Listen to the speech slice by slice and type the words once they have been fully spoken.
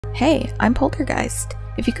Hey, I'm Poltergeist.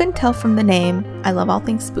 If you couldn't tell from the name, I love all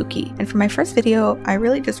things spooky, and for my first video, I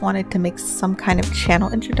really just wanted to make some kind of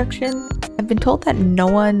channel introduction. I've been told that no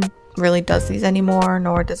one really does these anymore,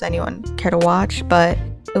 nor does anyone care to watch, but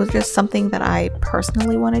it was just something that I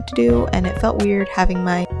personally wanted to do, and it felt weird having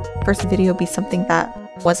my first video be something that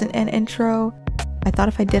wasn't an intro. I thought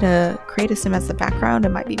if I did a create a sim as the background, it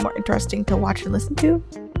might be more interesting to watch and listen to.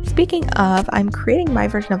 Speaking of, I'm creating my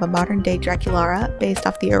version of a modern day Draculaura based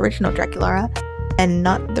off the original Draculaura and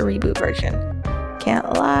not the reboot version.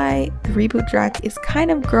 Can't lie, the reboot Drac is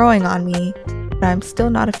kind of growing on me, but I'm still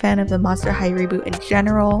not a fan of the Monster High reboot in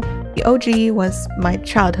general. The OG was my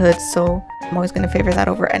childhood, so I'm always going to favor that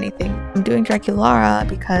over anything. I'm doing Draculaura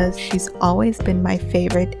because she's always been my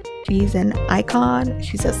favorite. She's an icon,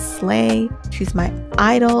 she's a slay, she's my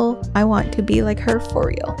idol. I want to be like her for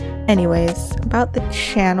real. Anyways, about the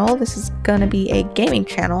channel, this is gonna be a gaming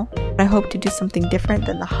channel. I hope to do something different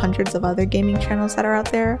than the hundreds of other gaming channels that are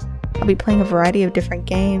out there. I'll be playing a variety of different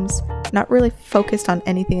games, not really focused on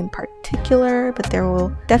anything in particular, but there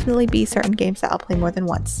will definitely be certain games that I'll play more than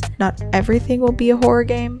once. Not everything will be a horror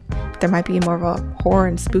game, but there might be more of a horror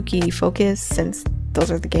and spooky focus since those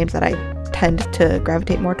are the games that I tend to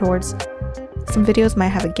gravitate more towards. Some videos might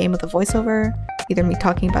have a game with a voiceover, either me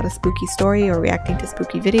talking about a spooky story or reacting to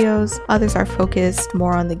spooky videos. Others are focused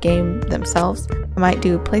more on the game themselves. I might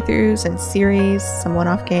do playthroughs and series, some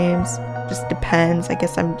one-off games, just depends. I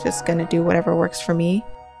guess I'm just gonna do whatever works for me.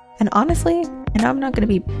 And honestly, I know I'm not gonna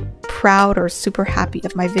be proud or super happy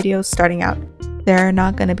of my videos starting out. They're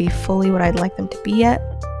not gonna be fully what I'd like them to be yet,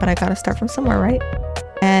 but I gotta start from somewhere, right?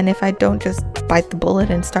 And if I don't just bite the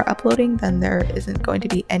bullet and start uploading, then there isn't going to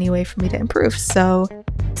be any way for me to improve. So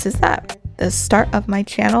this is that, the start of my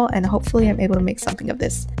channel, and hopefully I'm able to make something of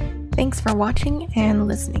this. Thanks for watching and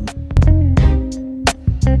listening.